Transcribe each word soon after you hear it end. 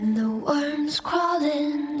worms crawl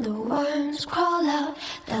in, the worms crawl out.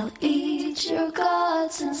 They'll eat your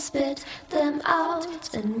guts and spit them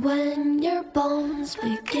out. And when your bones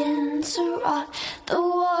begin to rot, the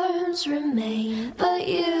worms remain, but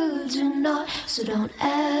you do not. So don't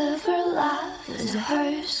ever laugh as a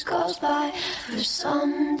hearse goes by, for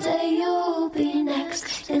someday you'll be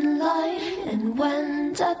next in line. And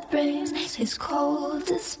when death brings his cold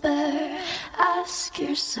despair, ask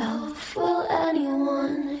yourself, will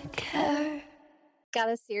anyone care? Got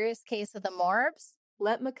a serious case of the morbs?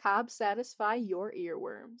 Let macabre satisfy your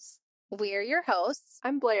earworms. We're your hosts.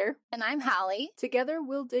 I'm Blair. And I'm Holly. Together,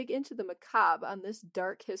 we'll dig into the macabre on this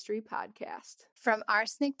dark history podcast. From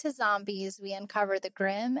arsenic to zombies, we uncover the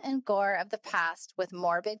grim and gore of the past with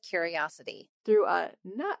morbid curiosity. Through a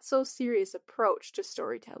not-so-serious approach to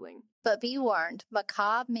storytelling. But be warned,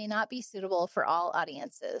 macabre may not be suitable for all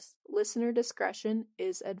audiences. Listener discretion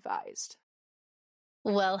is advised.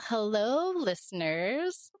 Well, hello,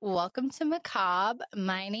 listeners. Welcome to Macabre.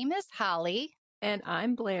 My name is Holly. And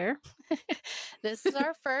I'm Blair. This is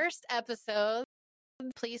our first episode.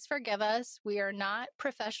 Please forgive us. We are not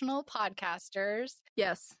professional podcasters.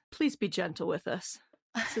 Yes, please be gentle with us.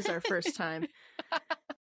 This is our first time.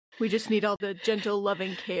 We just need all the gentle,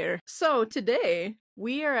 loving care. So today,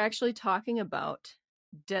 we are actually talking about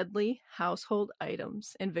deadly household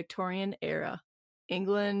items in Victorian era.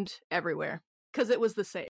 England, everywhere. Because it was the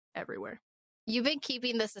same everywhere. You've been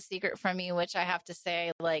keeping this a secret from me, which I have to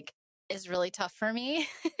say, is really tough for me.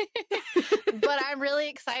 But I'm really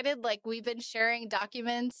excited. We've been sharing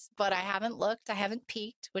documents, but I haven't looked. I haven't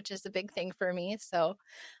peeked, which is a big thing for me. So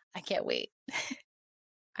I can't wait.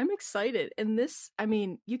 I'm excited. And this,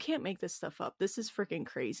 you can't make this stuff up. This is freaking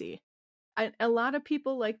crazy. A lot of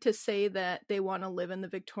people like to say that they want to live in the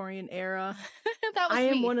Victorian era. I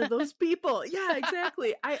am one of those people. Yeah,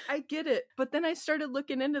 exactly. I get it. But then I started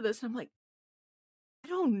looking into this and I'm like, I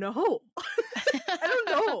don't know. I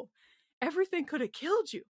don't know. Everything could have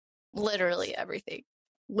killed you. Literally everything.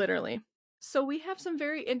 Literally. So we have some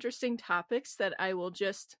very interesting topics that I will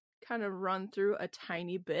just kind of run through a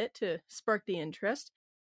tiny bit to spark the interest.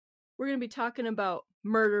 We're going to be talking about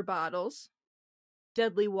murder bottles,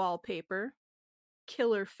 deadly wallpaper,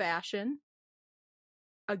 killer fashion,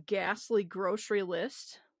 a ghastly grocery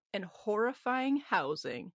list, and horrifying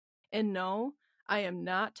housing. And no, I am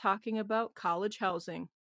not talking about college housing.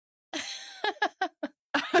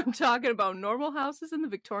 I'm talking about normal houses in the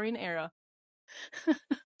Victorian era.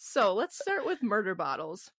 So let's start with murder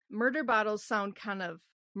bottles. Murder bottles sound kind of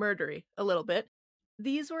murdery a little bit.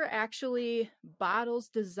 These were actually bottles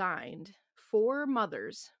designed for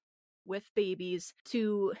mothers with babies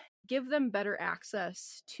to give them better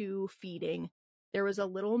access to feeding. There was a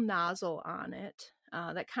little nozzle on it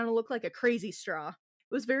that kind of looked like a crazy straw.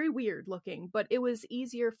 It was very weird looking, but it was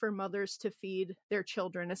easier for mothers to feed their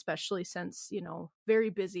children, especially since, very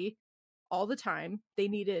busy all the time. They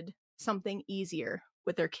needed something easier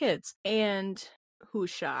with their kids. And who's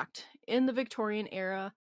shocked? In the Victorian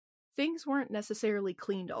era, things weren't necessarily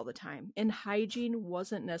cleaned all the time, and hygiene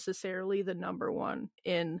wasn't necessarily the number one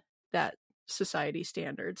in that society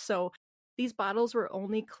standard. So these bottles were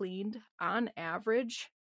only cleaned on average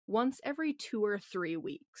once every 2 or 3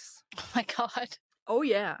 weeks. Oh my God. Oh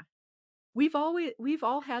yeah. We've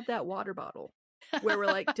all had that water bottle where we're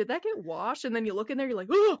like, did that get washed? And then you look in there, you're like,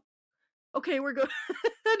 oh, okay, we're good.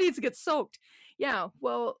 That needs to get soaked. Yeah.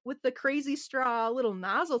 Well, with the crazy straw little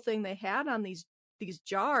nozzle thing they had on these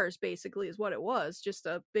jars, basically is what it was. Just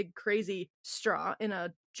a big crazy straw in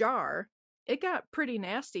a jar. It got pretty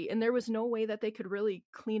nasty, and there was no way that they could really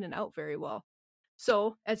clean it out very well.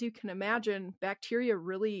 So, as you can imagine, bacteria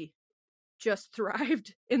really just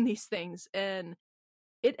thrived in these things, and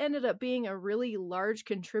it ended up being a really large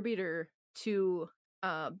contributor to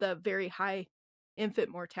the very high infant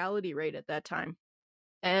mortality rate at that time.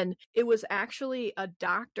 And it was actually a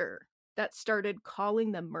doctor that started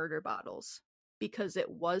calling them murder bottles because it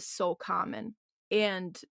was so common.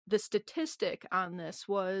 And the statistic on this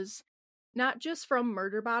was not just from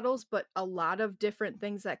murder bottles, but a lot of different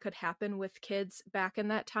things that could happen with kids back in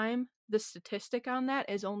that time. The statistic on that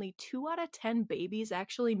is only 2 out of 10 babies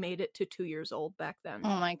actually made it to 2 years old back then.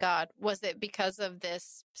 Oh my God. Was it because of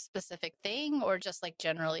this specific thing, or just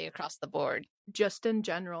generally across the board? Just in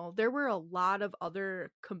general. There were a lot of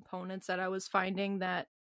other components that I was finding that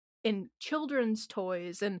in children's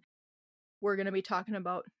toys, and we're going to be talking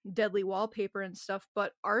about deadly wallpaper and stuff,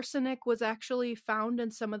 but arsenic was actually found in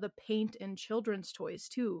some of the paint in children's toys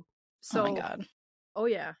too. So, oh my God. Oh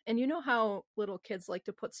yeah. And you know how little kids like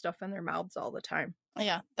to put stuff in their mouths all the time?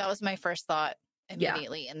 Yeah, that was my first thought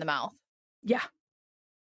immediately in the mouth. Yeah.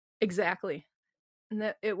 Exactly. And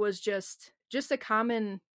that it was just a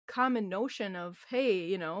common notion of, hey,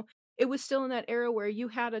 you know, it was still in that era where you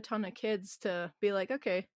had a ton of kids to be like,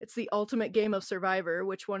 okay, it's the ultimate game of Survivor.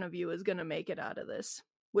 Which one of you is going to make it out of this?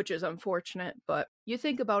 Which is unfortunate, but you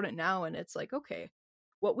think about it now and it's like, okay,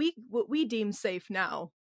 what we deem safe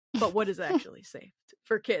now, but what is actually safe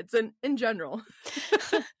for kids and in general.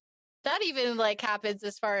 That even like happens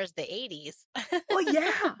as far as the 80s. Well,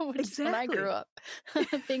 yeah, Which exactly. When I grew up,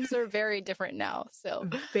 things are very different now. So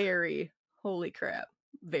very, holy crap,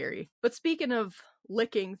 very. But speaking of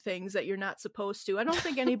licking things that you're not supposed to, I don't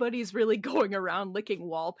think anybody's really going around licking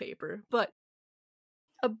wallpaper, but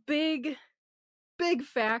a big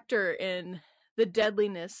factor in the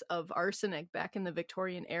deadliness of arsenic back in the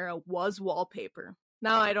Victorian era was wallpaper.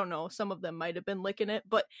 Now, I don't know, some of them might have been licking it,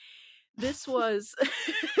 but this was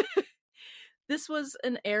this was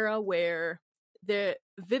an era where the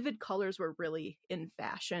vivid colors were really in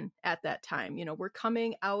fashion at that time. You know, we're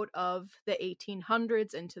coming out of the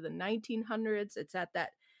 1800s into the 1900s. It's at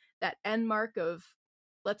that end mark of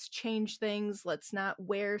let's change things. Let's not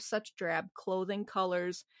wear such drab clothing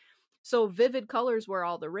colors. So vivid colors were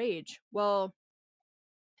all the rage. Well,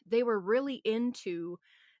 they were really into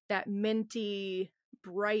that minty,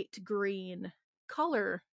 bright green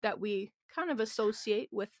color that we kind of associate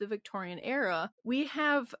with the Victorian era. We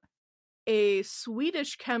have a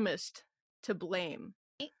Swedish chemist to blame.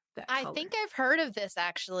 I think I've heard of this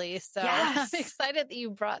actually, so yes. I'm excited that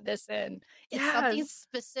you brought this in. It's something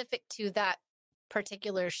specific to that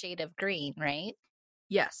particular shade of green, right?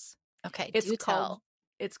 Yes. Okay, it's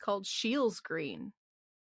called Scheele's green.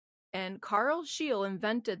 And Carl Scheele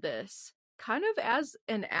invented this kind of as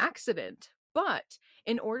an accident, but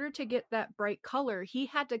in order to get that bright color, he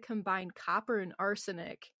had to combine copper and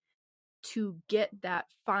arsenic to get that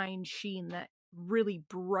fine sheen, that really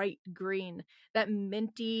bright green, that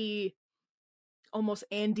minty, almost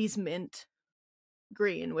Andes mint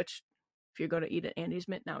green, which if you're going to eat an Andes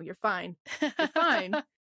mint now, you're fine. You're fine.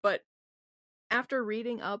 But after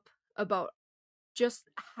reading up about just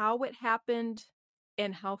how it happened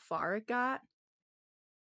and how far it got,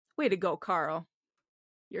 way to go, Carl.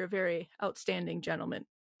 You're a very outstanding gentleman.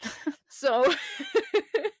 So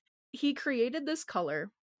he created this color.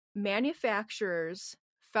 Manufacturers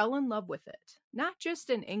fell in love with it, not just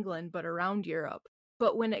in England, but around Europe.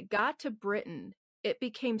 But when it got to Britain, it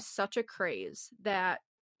became such a craze that,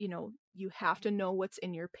 you know, you have to know what's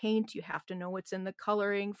in your paint. You have to know what's in the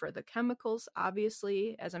coloring for the chemicals.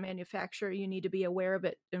 Obviously, as a manufacturer, you need to be aware of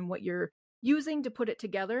it and what you're using to put it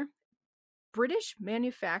together. British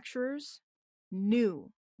manufacturers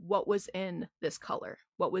knew what was in this color,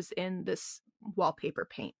 what was in this wallpaper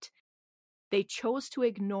paint. They chose to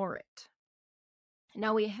ignore it.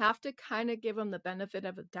 Now we have to kind of give them the benefit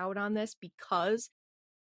of a doubt on this because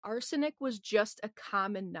arsenic was just a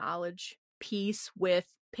common knowledge piece with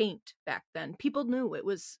paint back then. People knew it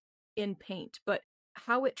was in paint, but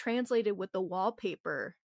how it translated with the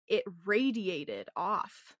wallpaper, it radiated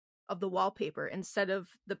off of the wallpaper. Instead of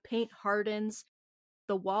the paint hardens,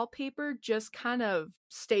 the wallpaper just kind of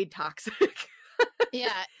stayed toxic.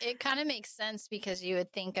 Yeah, it kind of makes sense because you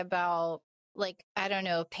would think about, like, I don't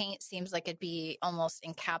know, paint seems like it'd be almost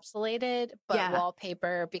encapsulated, but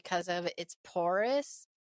wallpaper, because of it's porous,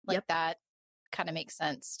 like that kind of makes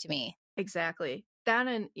sense to me. Exactly. That,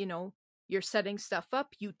 and, you know, you're setting stuff up,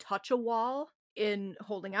 you touch a wall in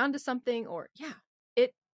holding on to something, or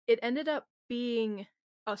it ended up being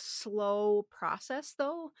a slow process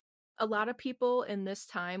though. A lot of people in this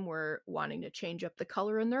time were wanting to change up the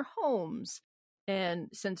color in their homes. And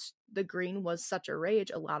since the green was such a rage,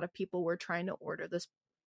 a lot of people were trying to order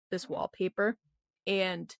this wallpaper.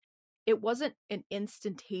 And it wasn't an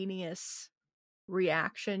instantaneous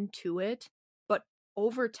reaction to it. But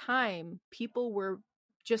over time, people were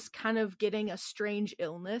just kind of getting a strange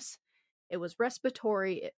illness. It was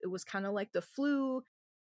respiratory. It was kind of like the flu.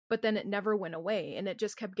 But then it never went away, and it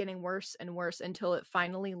just kept getting worse and worse until it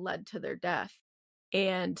finally led to their death.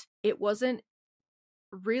 And it wasn't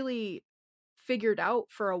really figured out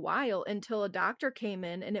for a while until a doctor came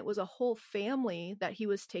in, and it was a whole family that he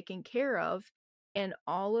was taking care of. And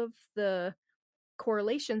all of the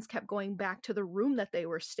correlations kept going back to the room that they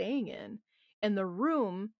were staying in. And the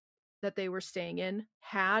room that they were staying in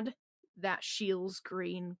had that Scheele's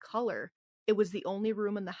green color. It was the only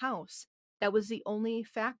room in the house. That was the only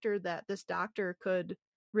factor that this doctor could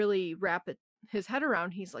really wrap his head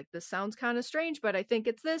around. He's like, this sounds kind of strange, but I think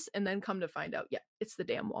it's this. And then come to find out, it's the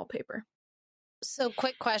damn wallpaper. So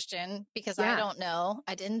quick question, because I don't know.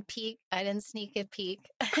 I didn't peek. I didn't sneak a peek.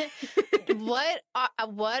 What,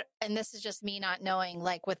 and this is just me not knowing,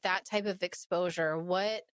 like with that type of exposure,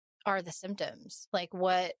 what are the symptoms? Like,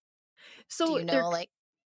 what So do you know? Like,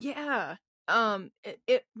 yeah.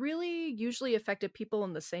 It really usually affected people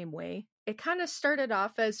in the same way. It kind of started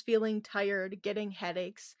off as feeling tired, getting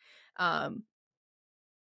headaches, and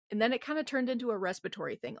then it kind of turned into a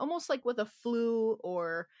respiratory thing, almost like with a flu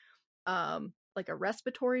or like a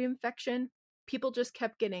respiratory infection. People just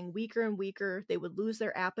kept getting weaker and weaker. They would lose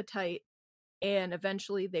their appetite, and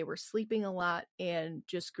eventually they were sleeping a lot and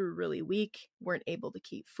just grew really weak, weren't able to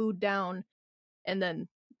keep food down, and then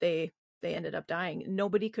they ended up dying.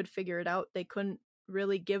 Nobody could figure it out. They couldn't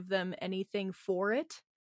really give them anything for it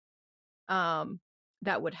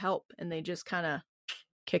that would help, and they just kind of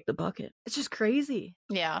kicked the bucket. It's just crazy.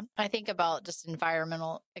 yeah, I think about just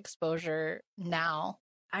environmental exposure now.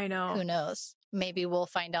 I know. Who knows? Maybe we'll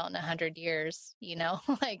find out in 100 years,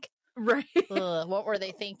 like, Right. what were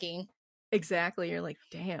they thinking? Exactly. You're like,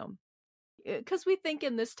 damn. Because we think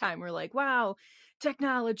in this time, we're like, wow,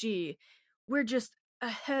 technology, we're just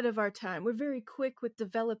ahead of our time. We're very quick with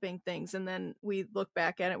developing things. And then we look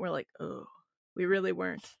back at it, and we're like, oh, we really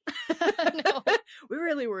weren't. No. We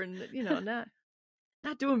really were,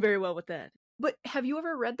 not doing very well with that. But have you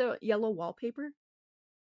ever read The Yellow Wallpaper?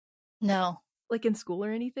 No. Like in school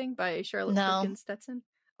or anything, by Charlotte No. Perkins Stetson?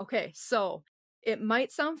 Okay, so it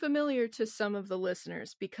might sound familiar to some of the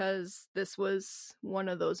listeners because this was one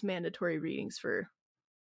of those mandatory readings for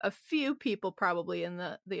a few people probably in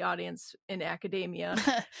the audience in academia.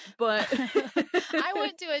 But I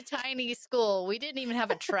went to a tiny school. We didn't even have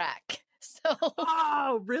a track. So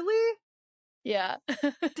oh, really? Yeah.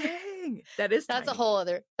 Dang. That's a whole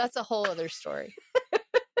other story.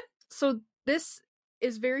 So this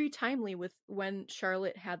is very timely with when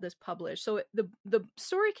Charlotte had this published. So the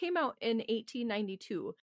story came out in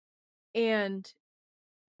 1892, and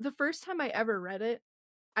the first time I ever read it,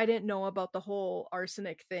 I didn't know about the whole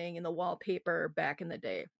arsenic thing in the wallpaper back in the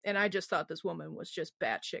day, and I just thought this woman was just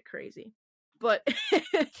batshit crazy. But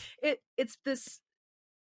it's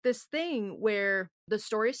this thing where the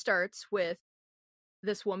story starts with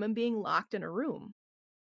this woman being locked in a room,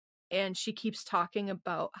 and she keeps talking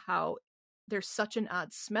about how there's such an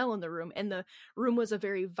odd smell in the room, and the room was a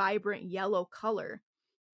very vibrant yellow color.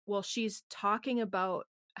 Well, she's talking about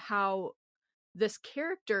how this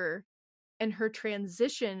character and her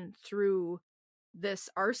transition through this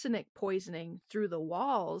arsenic poisoning through the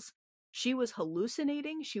walls, she was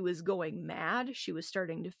hallucinating, she was going mad, she was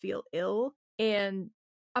starting to feel ill. And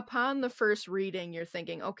upon the first reading, you're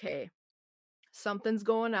thinking, okay, something's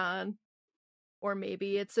going on, or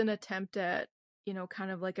maybe it's an attempt at,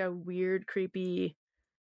 kind of like a weird, creepy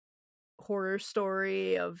horror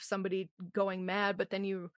story of somebody going mad. But then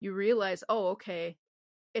you realize, oh, okay,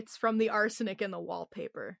 it's from the arsenic in the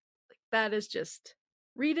wallpaper. Like, that is just,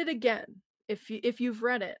 read it again. If you've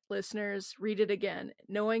read it, listeners, read it again.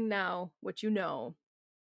 Knowing now what you know,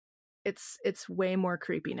 it's way more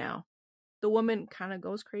creepy now. The woman kind of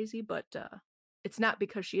goes crazy, but it's not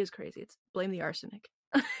because she is crazy. It's blame the arsenic.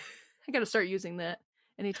 I gotta start using that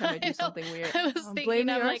anytime I do something weird. I was thinking, blame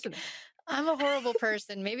the arsenic. Like, I'm a horrible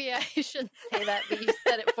person. Maybe I shouldn't say that, but you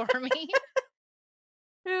said it for me.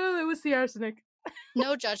 Yeah, it was the arsenic.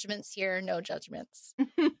 No judgments here. No judgments.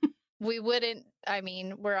 We wouldn't,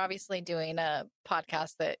 we're obviously doing a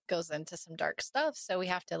podcast that goes into some dark stuff, so we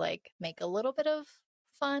have to like make a little bit of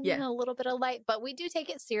fun, a little bit of light, but we do take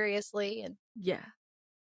it seriously. And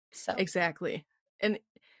so exactly. And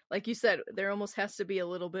like you said, there almost has to be a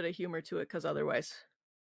little bit of humor to it, because otherwise,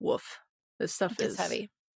 woof, this stuff is heavy.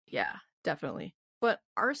 Yeah, definitely. But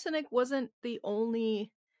arsenic wasn't the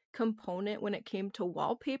only component when it came to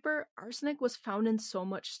wallpaper. Arsenic was found in so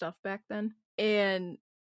much stuff back then. And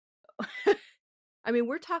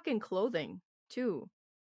we're talking clothing too.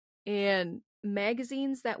 And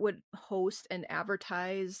magazines that would host and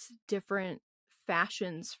advertise different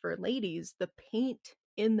fashions for ladies, the paint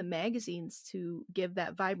in the magazines to give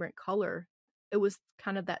that vibrant color, it was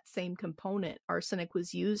kind of that same component. Arsenic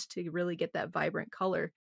was used to really get that vibrant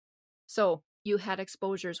color. So you had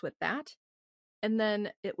exposures with that. And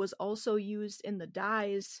then it was also used in the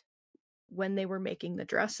dyes when they were making the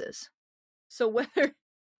dresses. So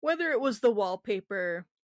whether it was the wallpaper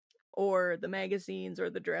or the magazines or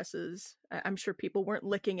the dresses, I'm sure people weren't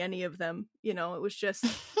licking any of them. It was just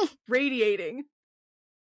radiating.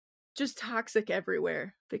 Just toxic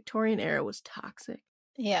everywhere. Victorian era was toxic.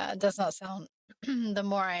 Yeah, it does not sound, the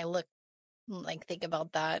more I think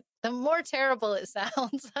about that, the more terrible it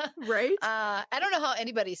sounds. Right? I don't know how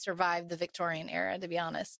anybody survived the Victorian era, to be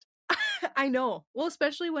honest. I know. Well,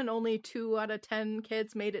 especially when only 2 out of 10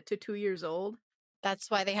 kids made it to 2 years old.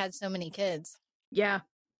 That's why they had so many kids. Yeah.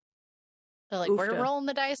 They're like, we're rolling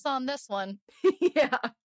the dice on this one. Yeah.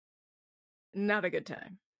 Not a good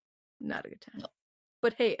time. Not a good time. No.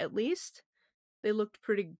 But hey, at least they looked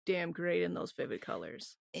pretty damn great in those vivid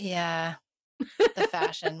colors. Yeah. The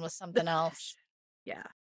fashion was something else. Yeah.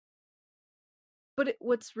 But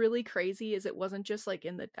what's really crazy is it wasn't just like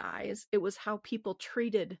in the dyes, it was how people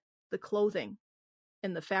treated the clothing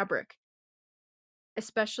and the fabric.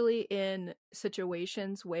 Especially in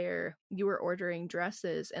situations where you were ordering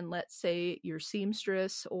dresses and let's say your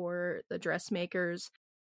seamstress or the dressmakers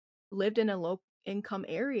lived in a low income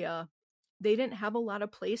area, they didn't have a lot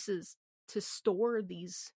of places to store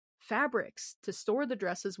these fabrics, to store the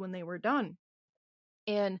dresses when they were done.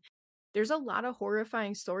 And there's a lot of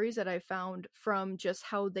horrifying stories that I found from just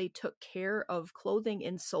how they took care of clothing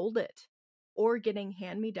and sold it or getting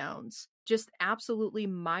hand-me-downs. Just absolutely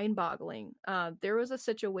mind-boggling. There was a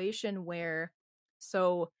situation where,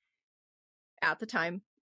 so at the time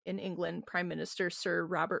in England, Prime Minister Sir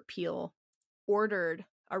Robert Peel ordered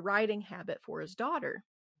a riding habit for his daughter.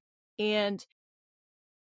 And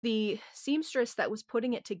the seamstress that was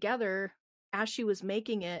putting it together, as she was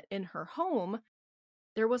making it in her home,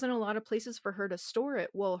 there wasn't a lot of places for her to store it.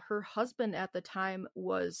 Well, her husband at the time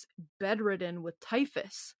was bedridden with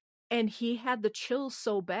typhus, and he had the chills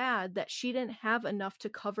so bad that she didn't have enough to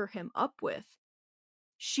cover him up with.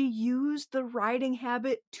 She used the riding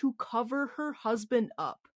habit to cover her husband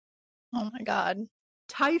up. Oh my God.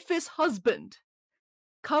 Typhus husband.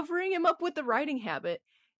 Covering him up with the riding habit.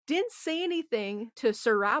 Didn't say anything to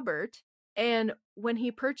Sir Robert, and when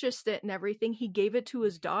he purchased it and everything, he gave it to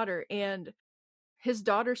his daughter, and his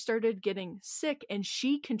daughter started getting sick and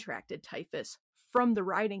she contracted typhus from the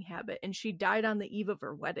riding habit and she died on the eve of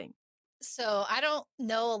her wedding. So I don't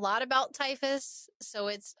know a lot about typhus. So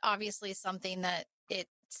it's obviously something that it's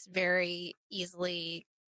very easily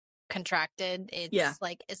contracted. It's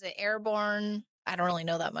like, is it airborne? I don't really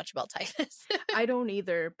know that much about typhus. I don't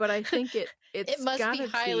either, but I think it must be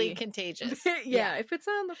highly contagious. Yeah, if it's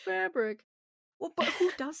on the fabric. Well, but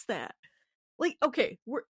who does that? Like, okay,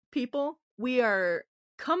 we are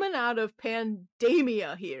coming out of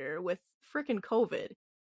pandemia here with frickin' COVID.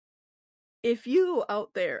 If you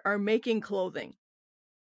out there are making clothing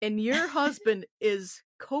and your husband is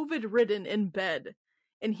COVID-ridden in bed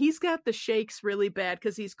and he's got the shakes really bad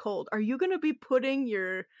because he's cold, are you going to be putting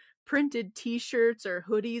your printed t-shirts or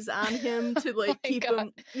hoodies on him to like keep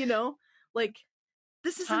him, like,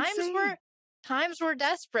 this is insane. Times were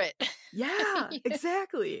desperate. Yeah,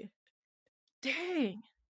 exactly. Dang.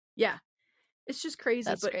 Yeah. It's just crazy.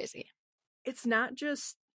 That's crazy. It's not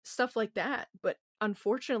just stuff like that, but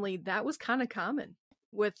unfortunately that was kind of common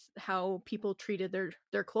with how people treated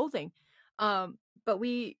their clothing. But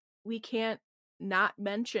we can't not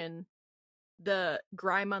mention the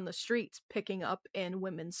grime on the streets picking up in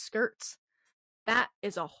women's skirts. That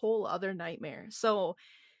is a whole other nightmare. So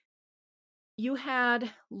you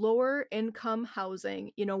had lower income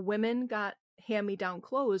housing, women got hand-me-down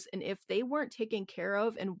clothes, and if they weren't taken care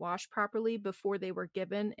of and washed properly before they were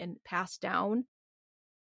given and passed down,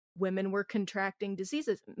 women were contracting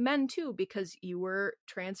diseases. Men too, because you were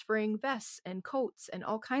transferring vests and coats and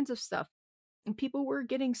all kinds of stuff. And people were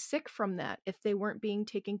getting sick from that if they weren't being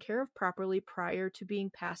taken care of properly prior to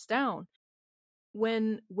being passed down.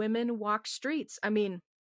 When women walked streets, I mean,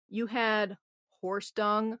 you had horse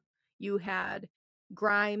dung, you had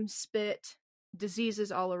grime, spit,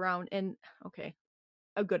 diseases all around. And okay,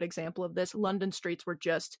 a good example of this, London streets were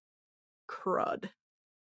just crud.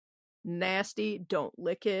 Nasty, don't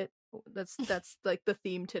lick it. That's like the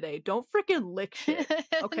theme today. Don't freaking lick shit,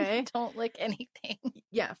 okay? Don't lick anything.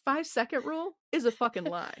 Yeah, 5-second rule is a fucking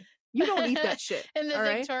lie. You don't eat that shit. In the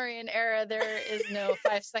Victorian era, there is no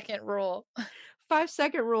 5-second rule.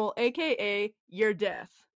 5-second rule, aka your death.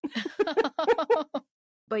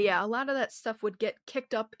 But yeah, a lot of that stuff would get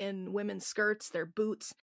kicked up in women's skirts, their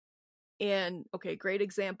boots. And okay, great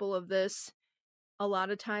example of this. A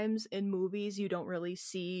lot of times in movies, you don't really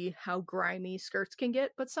see how grimy skirts can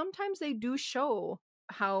get, but sometimes they do show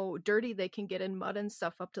how dirty they can get in mud and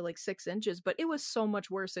stuff up to like 6 inches. But it was so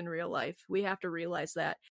much worse in real life. We have to realize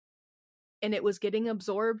that. And it was getting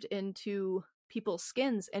absorbed into people's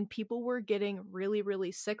skins, and people were getting really,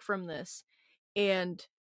 really sick from this. And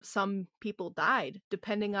some people died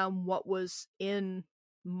depending on what was in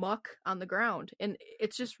muck on the ground. And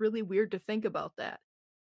it's just really weird to think about that.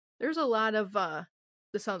 There's a lot of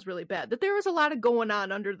this sounds really bad, that there was a lot of going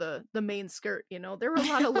on under the main skirt. There were a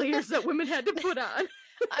lot of layers that women had to put on.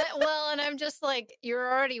 And I'm just like,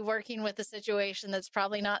 you're already working with a situation that's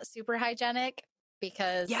probably not super hygienic,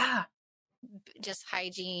 because just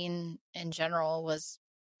hygiene in general was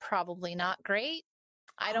probably not great.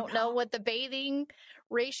 I don't know what the bathing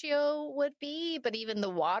ratio would be, but even the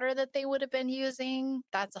water that they would have been using,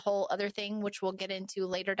 that's a whole other thing, which we'll get into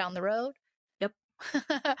later down the road. Yep.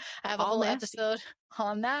 I have a All whole nasty. episode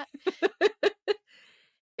on that.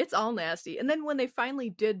 It's all nasty. And then when they finally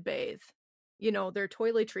did bathe, you know, their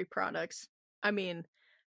toiletry products, I mean,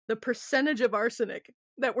 the percentage of arsenic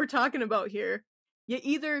that we're talking about here, you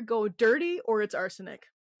either go dirty or it's arsenic.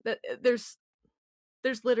 That there's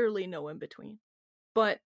literally no in between.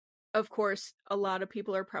 But of course, a lot of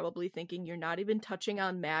people are probably thinking you're not even touching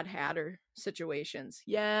on Mad Hatter situations.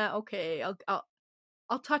 Yeah, okay,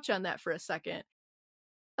 I'll touch on that for a second.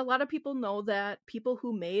 A lot of people know that people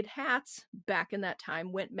who made hats back in that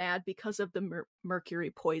time went mad because of the mercury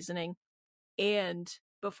poisoning. And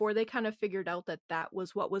before they kind of figured out that that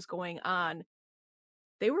was what was going on,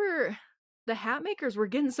 the hat makers were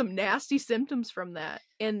getting some nasty symptoms from that.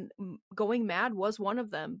 And going mad was one of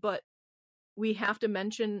them. But we have to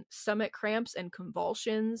mention stomach cramps and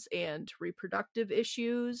convulsions and reproductive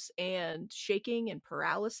issues and shaking and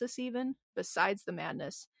paralysis even, besides the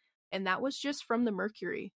madness. And that was just from the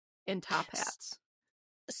mercury in top hats.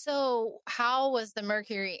 So how was the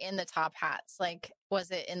mercury in the top hats? Like,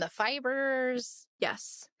 was it in the fibers?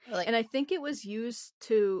 Yes. Like, and I think it was used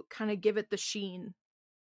to kind of give it the sheen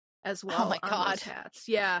as well. Oh my on God. those hats.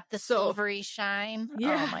 Yeah. The silvery shine.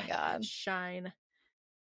 Yeah. Oh my God. Shine.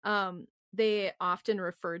 They often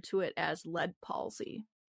referred to it as lead palsy.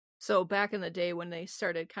 So back in the day when they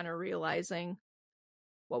started kind of realizing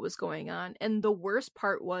what was going on. And the worst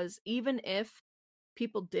part was, even if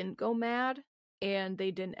people didn't go mad and they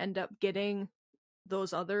didn't end up getting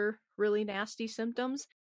those other really nasty symptoms,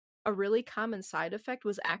 a really common side effect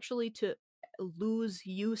was actually to lose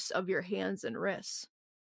use of your hands and wrists.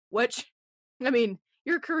 Which, I mean,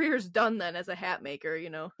 your career's done then as a hat maker, you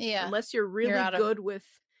know? Yeah. Unless you're really good with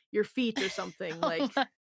your feet or something.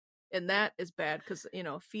 And that is bad because, you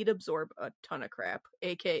know, feet absorb a ton of crap,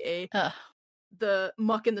 aka the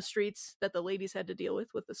muck in the streets that the ladies had to deal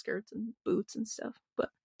with the skirts and boots and stuff. But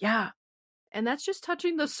yeah, and that's just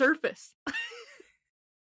touching the surface.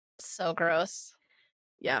 So gross.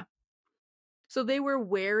 Yeah. So they were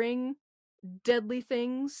wearing deadly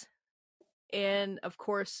things and, of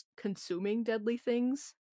course, consuming deadly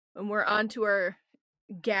things. And we're on to our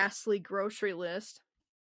ghastly grocery list.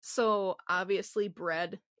 So obviously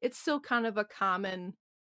bread, it's still kind of a common,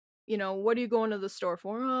 you know, what are you going to the store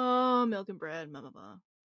for? Oh, milk and bread, blah, blah, blah.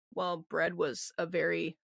 Well, bread was a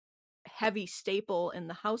very heavy staple in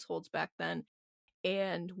the households back then.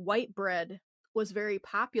 And white bread was very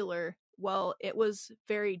popular. Well, it was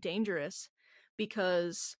very dangerous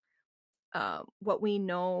because what we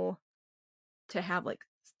know to have like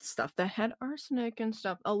stuff that had arsenic and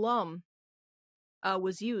stuff, alum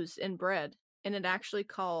was used in bread. And it actually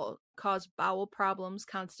caused bowel problems,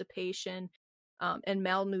 constipation, and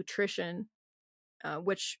malnutrition,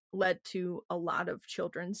 which led to a lot of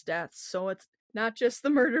children's deaths. So it's not just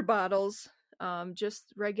the murder bottles,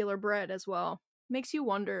 just regular bread as well. Makes you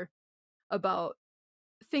wonder about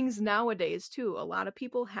things nowadays, too. A lot of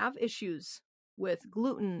people have issues with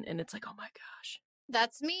gluten, and it's like, oh my gosh.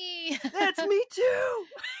 That's me. That's me too.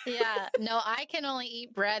 Yeah. No, I can only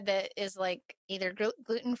eat bread that is like either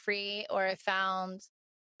gluten-free, or I found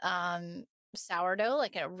sourdough,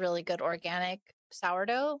 like a really good organic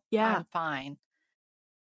sourdough. Yeah. I'm fine.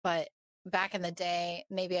 But back in the day,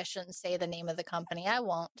 maybe I shouldn't say the name of the company. I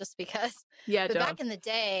won't, just because. Yeah, but don't. Back in the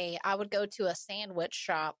day, I would go to a sandwich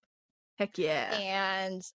shop. Heck yeah.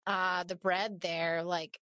 And the bread there,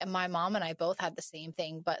 like, my mom and I both had the same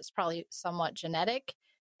thing, but it's probably somewhat genetic.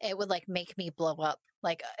 It would like make me blow up.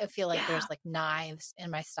 Like, I feel like there's like knives in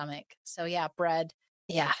my stomach. So yeah, bread.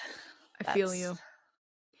 Yeah. I feel you.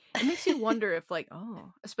 It makes you wonder if like,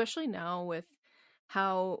 especially now with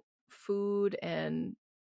how food and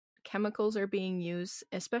chemicals are being used,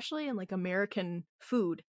 especially in like American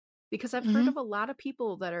food, because I've heard of a lot of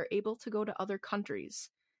people that are able to go to other countries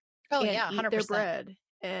and eat 100%. their bread.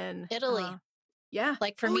 And Italy. Yeah.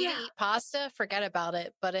 Like for me to eat pasta, forget about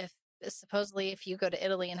it. But if you go to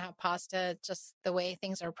Italy and have pasta, just the way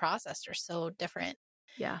things are processed are so different.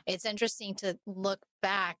 Yeah. It's interesting to look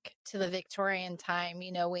back to the Victorian time.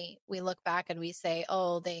 You know, we look back and we say,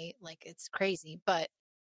 oh, they like, it's crazy. But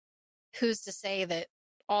who's to say that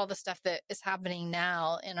all the stuff that is happening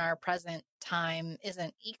now in our present time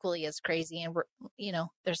isn't equally as crazy? And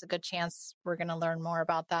there's a good chance we're going to learn more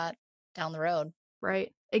about that down the road.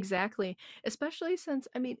 Right. Exactly. Especially since,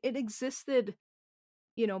 I mean, it existed,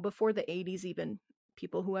 before the 80s, even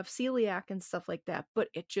people who have celiac and stuff like that. But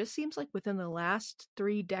it just seems like within the last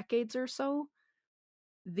 3 decades or so,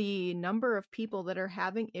 the number of people that are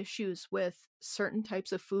having issues with certain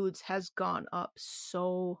types of foods has gone up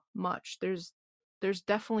so much. There's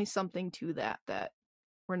definitely something to that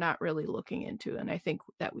we're not really looking into, and I think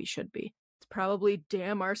that we should be. It's probably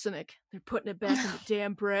damn arsenic. They're putting it back in the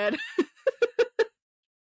damn bread.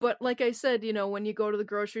 But like I said, you know, when you go to the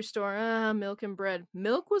grocery store, milk and bread.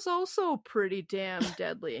 Milk was also pretty damn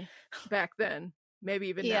deadly back then. Maybe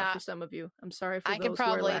even now for some of you. I'm sorry for those who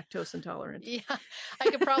are lactose intolerant. Yeah, I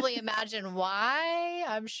could probably imagine why.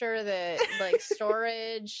 I'm sure that like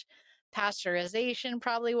storage, pasteurization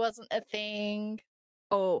probably wasn't a thing.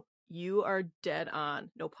 Oh, you are dead on.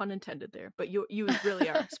 No pun intended there, but you really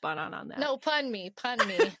are spot on that. No, pun me. Pun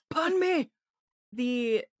me.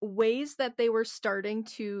 The ways that they were starting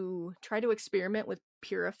to try to experiment with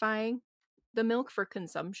purifying the milk for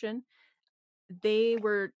consumption, they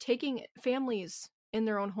were taking, families in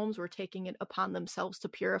their own homes were taking it upon themselves to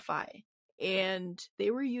purify. And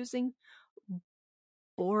they were using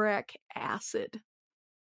boric acid.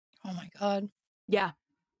 Oh my God. Yeah.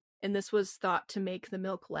 And this was thought to make the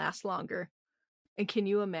milk last longer. And can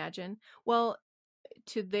you imagine? Well,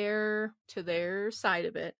 to their side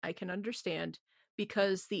of it, I can understand,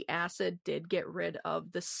 because the acid did get rid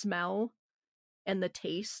of the smell and the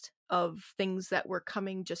taste of things that were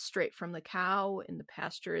coming just straight from the cow, and the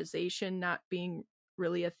pasteurization not being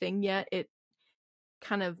really a thing yet. It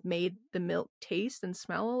kind of made the milk taste and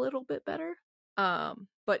smell a little bit better.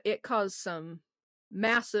 But it caused some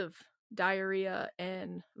massive diarrhea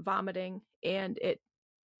and vomiting, and it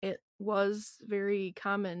was very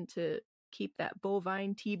common to keep that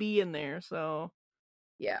bovine TB in there. So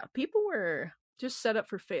yeah, people were just set up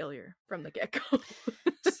for failure from the get-go.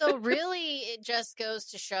 So really, it just goes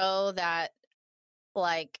to show that,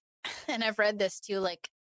 like, and I've read this too, like,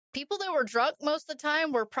 people that were drunk most of the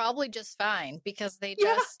time were probably just fine because they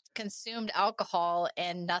just consumed alcohol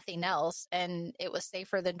and nothing else, and it was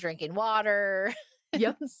safer than drinking water.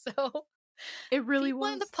 Yep. So it really people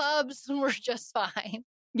was. in the pubs were just fine.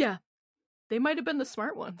 Yeah. They might have been the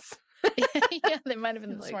smart ones. Yeah, they might have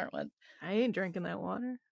been the smart ones. I ain't drinking that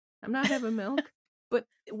water. I'm not having milk. But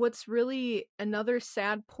what's really another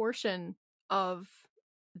sad portion of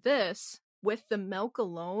this, with the milk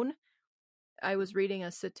alone, I was reading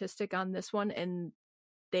a statistic on this one, and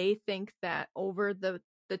they think that over the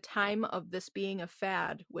time of this being a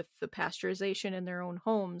fad with the pasteurization in their own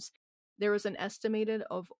homes, there was an estimated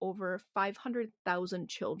of over 500,000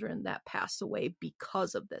 children that passed away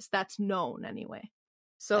because of this. That's known anyway.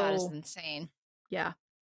 So that is insane. Yeah.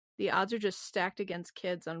 The odds are just stacked against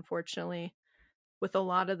kids, unfortunately, with a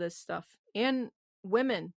lot of this stuff. And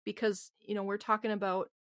women, because, you know, we're talking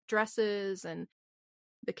about dresses and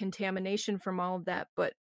the contamination from all of that,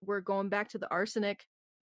 but we're going back to the arsenic.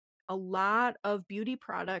 A lot of beauty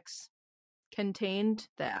products contained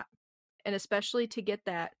that. And especially to get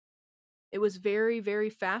that, it was very, very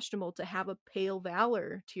fashionable to have a pale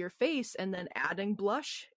valor to your face and then adding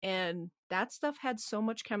blush. And that stuff had so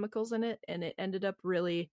much chemicals in it, and it ended up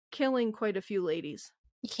really killing quite a few ladies.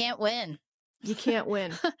 You can't win. You can't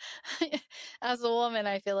win. As a woman,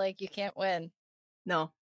 I feel like you can't win.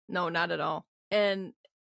 No, not at all. And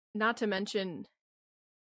not to mention,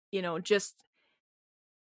 you know, just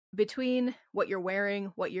between what you're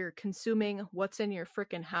wearing, what you're consuming, what's in your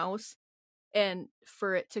freaking house, and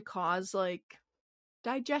for it to cause like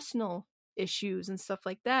digestional issues and stuff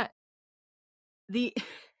like that.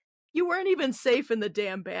 You weren't even safe in the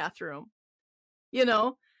damn bathroom. You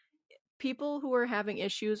know, people who are having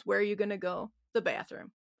issues, where are you going to go? The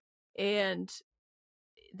bathroom. And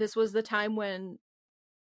this was the time when,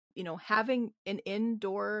 you know, having an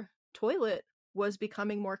indoor toilet was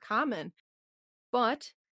becoming more common,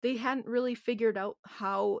 but they hadn't really figured out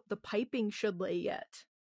how the piping should lay yet.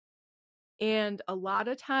 And a lot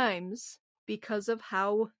of times, because of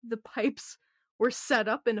how the pipes were set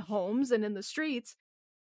up in homes and in the streets,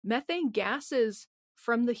 methane gases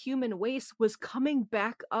from the human waste was coming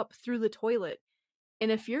back up through the toilet. And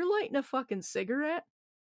if you're lighting a fucking cigarette,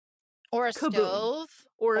 or a kaboom, stove,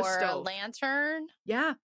 or a a lantern.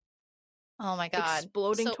 Yeah. Oh my God.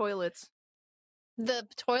 Exploding toilets. The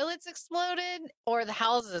toilets exploded, or the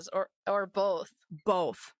houses, or both?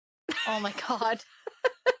 Both. Oh my God.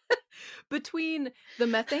 Between the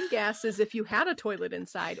methane gases, if you had a toilet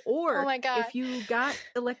inside, or if you got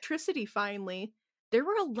electricity finally, there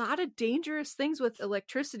were a lot of dangerous things with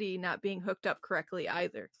electricity not being hooked up correctly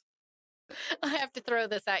either. I have to throw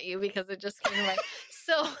this at you because it just came to mind.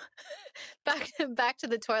 So back to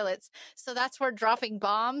the toilets. So that's where dropping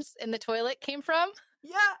bombs in the toilet came from?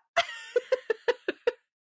 Yeah.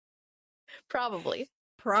 Probably.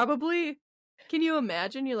 Can you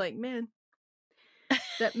imagine? You're like, man,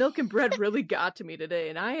 That milk and bread really got to me today,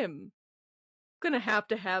 and I am gonna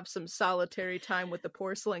have some solitary time with the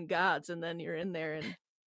porcelain gods, and then you're in there and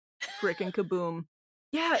frickin' kaboom.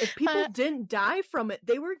 Yeah, if people didn't die from it,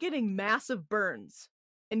 they were getting massive burns.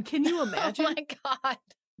 And can you imagine? Oh my God.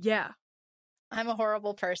 Yeah. I'm a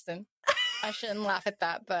horrible person. I shouldn't laugh at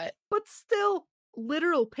that, but still,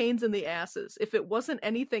 literal pains in the asses. If it wasn't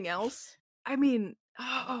anything else, I mean,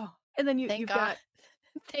 oh. And then you've got...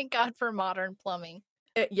 Thank God for modern plumbing.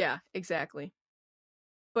 Yeah, exactly.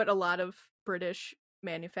 But a lot of British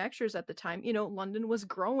manufacturers at the time, London was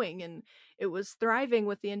growing and it was thriving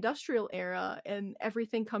with the industrial era and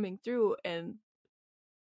everything coming through, and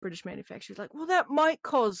British manufacturers like, well, that might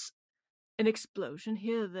cause an explosion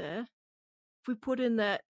here or there if we put in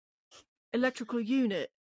that electrical unit,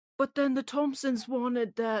 but then the Thompsons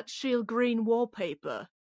wanted that shield green wallpaper.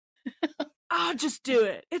 I'll just do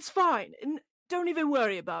it. It's fine. And don't even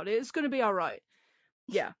worry about it. It's going to be all right.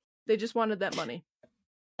 Yeah, they just wanted that money.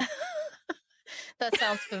 That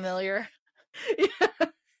sounds familiar. Yeah.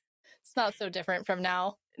 It's not so different from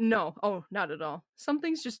now. No. Oh, not at all. Some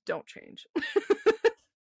things just don't change.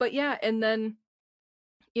 But yeah, and then,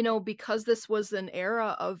 because this was an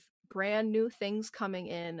era of brand new things coming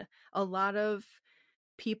in, a lot of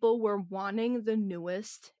people were wanting the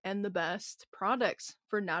newest and the best products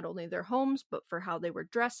for not only their homes, but for how they were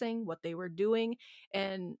dressing, what they were doing.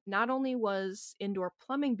 And not only was indoor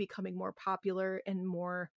plumbing becoming more popular and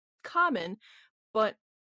more common, but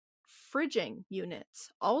fridging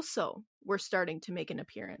units also were starting to make an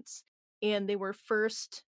appearance. And they were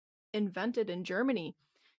first invented in Germany.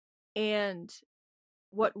 And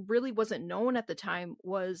what really wasn't known at the time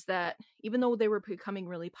was that even though they were becoming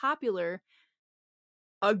really popular,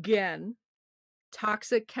 again,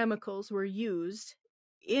 toxic chemicals were used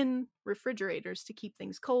in refrigerators to keep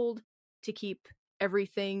things cold, to keep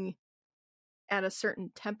everything at a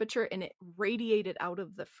certain temperature, and it radiated out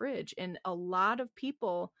of the fridge. And a lot of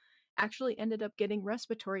people actually ended up getting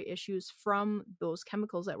respiratory issues from those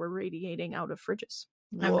chemicals that were radiating out of fridges.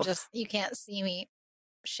 You can't see me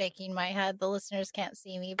shaking my head. The listeners can't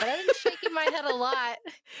see me, but I've been shaking my head a lot.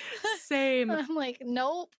 Same. I'm like,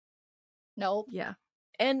 nope. Yeah.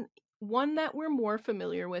 And one that we're more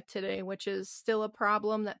familiar with today, which is still a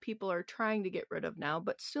problem that people are trying to get rid of now,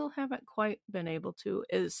 but still haven't quite been able to,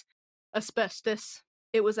 is asbestos.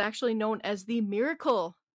 It was actually known as the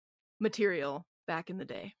miracle material back in the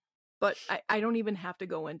day. But I don't even have to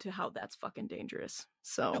go into how that's fucking dangerous.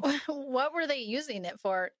 So what were they using it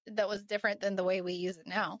for that was different than the way we use it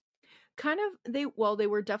now? They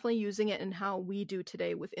were definitely using it in how we do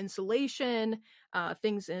today with insulation,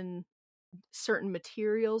 things in certain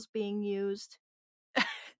materials being used.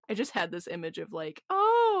 I just had this image of like,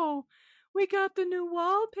 oh, we got the new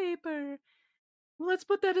wallpaper. Let's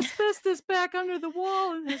put that asbestos back under the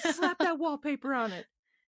wall and slap that wallpaper on it.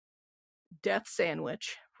 Death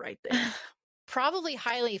sandwich right there. Probably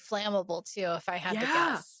highly flammable too, if I had to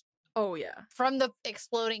guess. Oh yeah. From the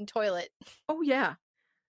exploding toilet. Oh yeah.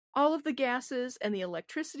 All of the gases and the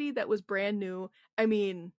electricity that was brand new. I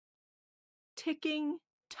mean, ticking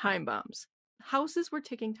time bombs. Houses were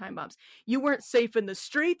ticking time bombs. You weren't safe in the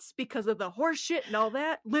streets because of the horse shit and all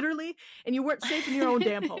that, literally, and you weren't safe in your own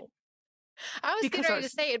damn home. I was getting ready to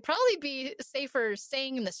say it'd probably be safer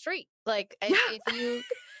staying in the street. Like, if you,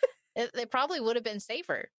 it probably would have been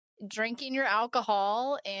safer drinking your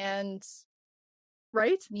alcohol and,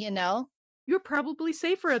 right? You're probably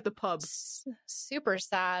safer at the pub. Super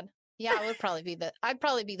sad. Yeah, I'd probably be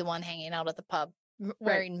the one hanging out at the pub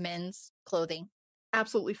wearing men's clothing.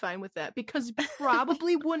 Absolutely fine with that because you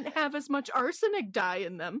probably wouldn't have as much arsenic dye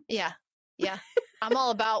in them. Yeah. I'm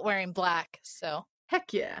all about wearing black, so.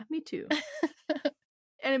 Heck yeah, me too.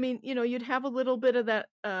 And I mean, you'd have a little bit of that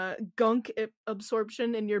gunk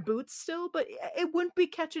absorption in your boots still, but it wouldn't be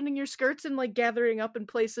catching in your skirts and like gathering up in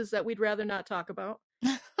places that we'd rather not talk about.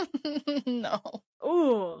 No.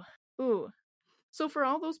 Ooh. So for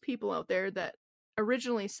all those people out there that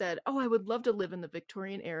originally said, oh, I would love to live in the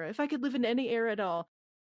Victorian era, if I could live in any era at all,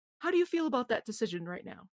 how do you feel about that decision right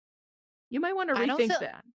now? You might want to rethink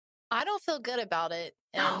that. I don't feel good about it.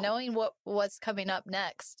 And knowing what's coming up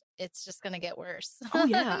next, it's just going to get worse. Oh,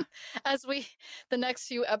 yeah. The next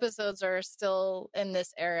few episodes are still in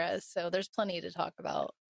this era, so there's plenty to talk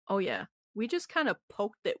about. Oh, yeah. We just kind of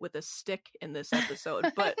poked it with a stick in this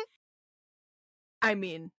episode, but I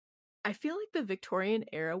mean, I feel like the Victorian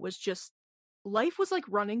era was just, life was like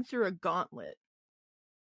running through a gauntlet.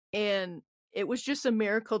 And it was just a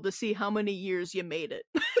miracle to see how many years you made it.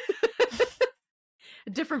 A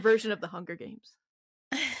different version of the Hunger Games.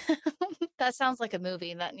 That sounds like a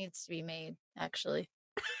movie that needs to be made, actually.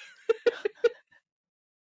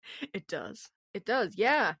 It does. It does,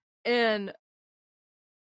 yeah. And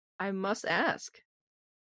I must ask,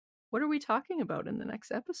 what are we talking about in the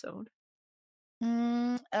next episode?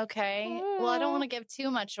 Okay. Well, I don't want to give too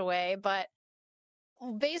much away, but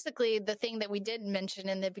basically the thing that we did mention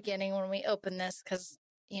in the beginning when we opened this, because,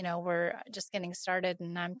 we're just getting started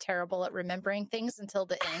and I'm terrible at remembering things until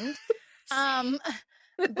the end.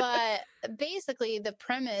 But basically the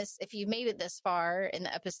premise, if you made it this far in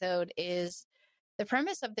the episode, is the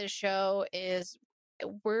premise of this show is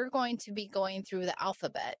we're going to be going through the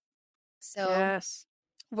alphabet. So Yes.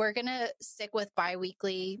 we're going to stick with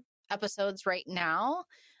bi-weekly episodes right now.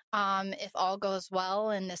 If all goes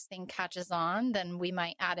well and this thing catches on, then we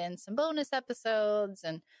might add in some bonus episodes,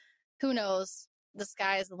 and who knows, the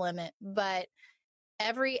sky is the limit. But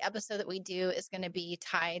every episode that we do is going to be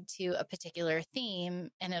tied to a particular theme,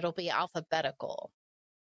 and it'll be alphabetical.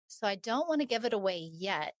 So I don't want to give it away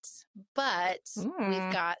yet, but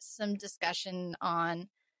we've got some discussion on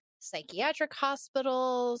psychiatric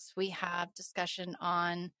hospitals. We have discussion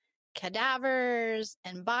on cadavers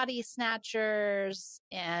and body snatchers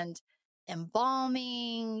and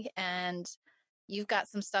embalming. And you've got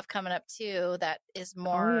some stuff coming up too that is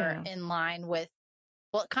more in line with,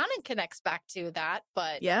 well, it kind of connects back to that,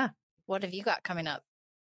 but yeah, what have you got coming up?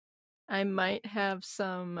 I might have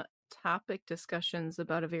some topic discussions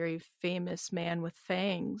about a very famous man with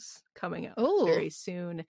fangs coming up very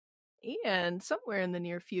soon. And somewhere in the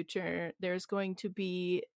near future, there's going to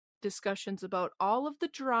be discussions about all of the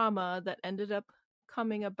drama that ended up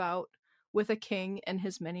coming about with a king and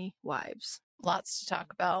his many wives. Lots to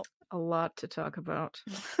talk about. A lot to talk about.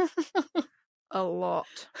 A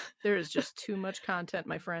lot. There is just too much content,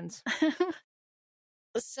 my friends.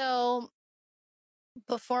 So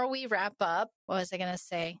before we wrap up, what was I going to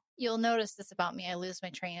say? You'll notice this about me. I lose my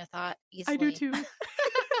train of thought easily. I do too.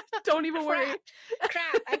 Don't even worry.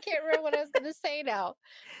 Crap. I can't remember what I was going to say now.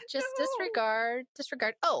 Just disregard.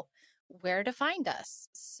 Oh, where to find us.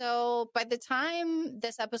 So by the time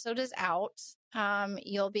this episode is out,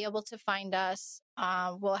 you'll be able to find us.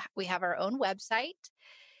 We have our own website.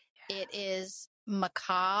 It is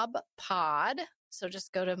Macabre Pod. So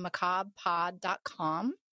just go to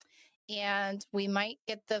macabrepod.com. And we might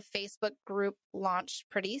get the Facebook group launched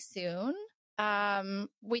pretty soon.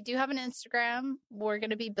 We do have an Instagram. We're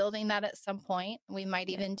going to be building that at some point. We might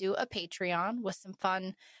even do a Patreon with some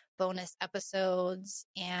fun bonus episodes.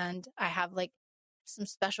 And I have some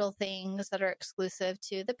special things that are exclusive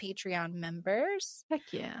to the Patreon members. Heck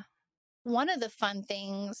yeah. One of the fun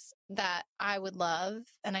things that I would love,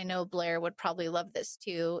 and I know Blair would probably love this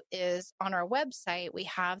too, is on our website, we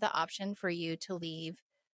have the option for you to leave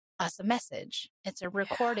us a message. It's a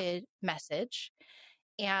recorded message.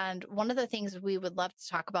 And one of the things we would love to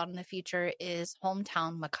talk about in the future is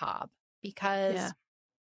Hometown Macabre, because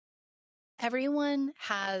everyone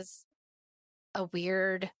has a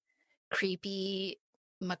weird, creepy,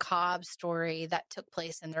 macabre story that took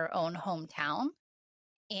place in their own hometown.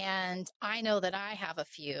 And I know that I have a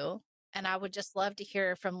few, and I would just love to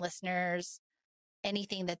hear from listeners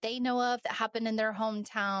anything that they know of that happened in their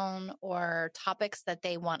hometown, or topics that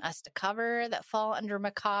they want us to cover that fall under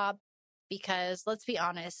macabre. Because let's be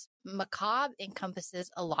honest, macabre encompasses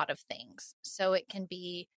a lot of things. So it can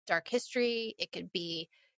be dark history, it could be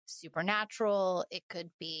supernatural, it could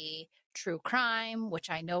be true crime, which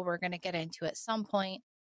I know we're going to get into at some point.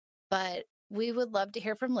 But we would love to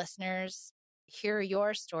hear from listeners, hear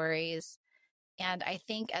your stories. And I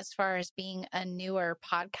think as far as being a newer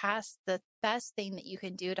podcast, the best thing that you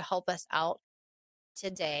can do to help us out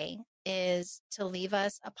today is to leave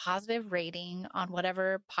us a positive rating on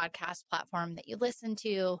whatever podcast platform that you listen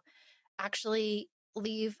to. Actually,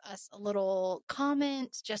 leave us a little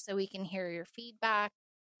comment just so we can hear your feedback.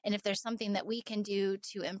 And if there's something that we can do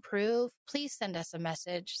to improve, please send us a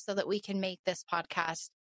message so that we can make this podcast.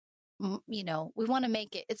 We want to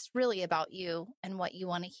make it, it's really about you and what you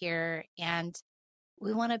want to hear. And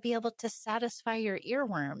we want to be able to satisfy your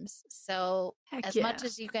earworms. So much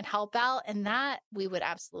as you can help out in that, we would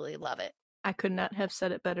absolutely love it. I could not have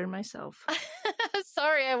said it better myself.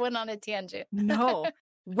 Sorry, I went on a tangent. No,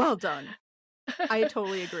 well done. I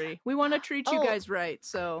totally agree. We want to treat you guys right.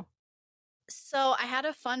 So I had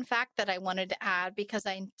a fun fact that I wanted to add because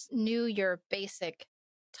I knew your basic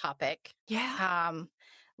topic. Yeah.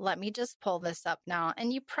 Let me just pull this up now.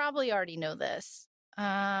 And you probably already know this.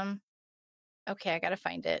 Okay, I got to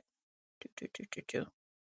find it.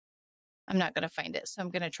 I'm not going to find it, so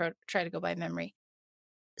I'm going to try to go by memory.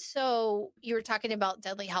 So you were talking about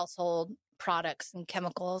deadly household products and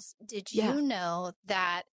chemicals. Did you know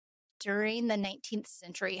that during the 19th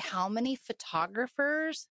century, how many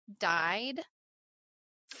photographers died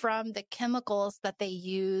from the chemicals that they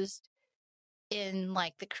used in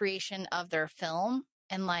like the creation of their film.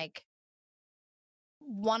 And like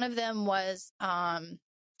one of them was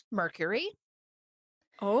mercury.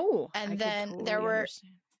 Oh, And I could then there totally were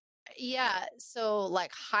understand. yeah, so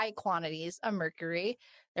like high quantities of mercury.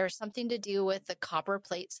 There's something to do with the copper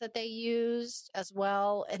plates that they used as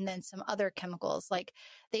well, and then some other chemicals. Like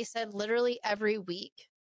they said literally every week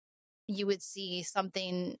you would see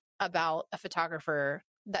something about a photographer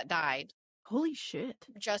that died Holy shit.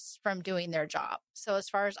 just from doing their job. So as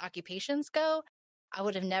far as occupations go, I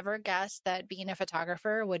would have never guessed that being a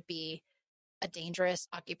photographer would be a dangerous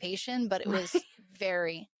occupation, but it was Right.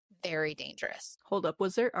 very, very dangerous. Hold up.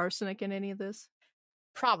 Was there arsenic in any of this?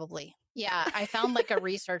 Probably. Yeah. I found like a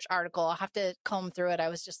research article. I'll have to comb through it. I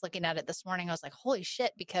was just looking at it this morning. I was like, holy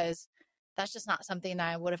shit, because that's just not something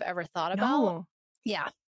I would have ever thought about. No. Yeah.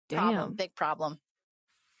 Damn. Problem. Big problem.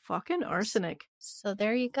 Fucking arsenic. So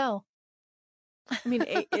there you go. I mean,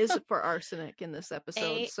 A is for arsenic in this episode.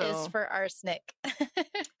 A so is for arsenic.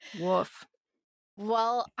 woof.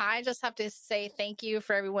 Well, I just have to say thank you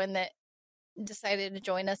for everyone that decided to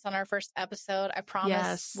join us on our first episode. I promise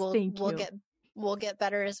Yes, thank you. we'll get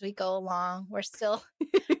better as we go along. We're still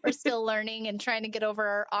learning and trying to get over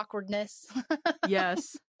our awkwardness.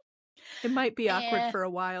 Yes. It might be awkward And- for a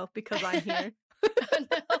while because I'm here.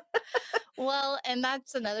 No. Well, and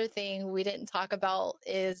that's another thing we didn't talk about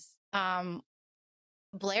is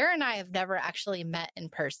Blair and I have never actually met in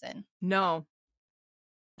person. No.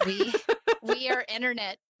 We are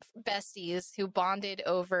internet besties who bonded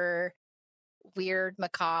over weird,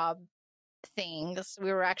 macabre things.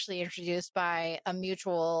 We were actually introduced by a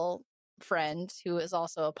mutual friend who is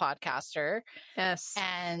also a podcaster. Yes.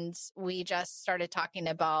 And we just started talking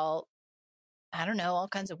about, I don't know, all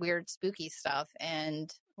kinds of weird, spooky stuff.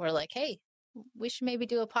 And we're like, hey, we should maybe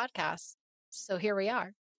do a podcast. So here we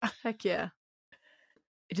are. Heck yeah.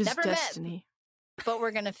 It is Never met. destiny. But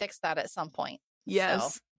we're going to fix that at some point.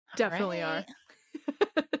 Yes. So, definitely right.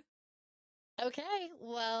 are. Okay.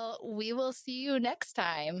 Well, we will see you next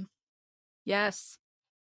time. Yes.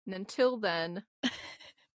 And until then.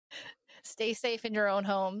 Stay safe in your own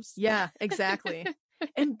homes. Yeah, exactly.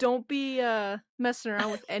 And don't be messing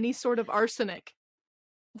around with any sort of arsenic.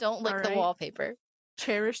 Don't lick All the right. wallpaper.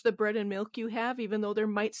 Cherish the bread and milk you have, even though there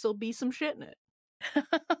might still be some shit in it.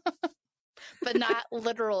 But not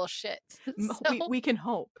literal shit. So We can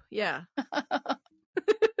hope. Yeah.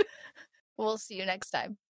 we'll see you next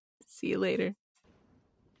time. See you later.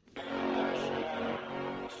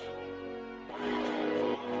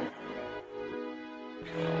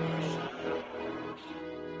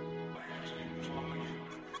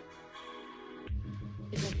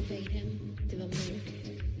 Det var på väg hem, det var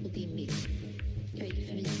mörkt och dimmigt. Jag gick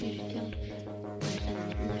förbi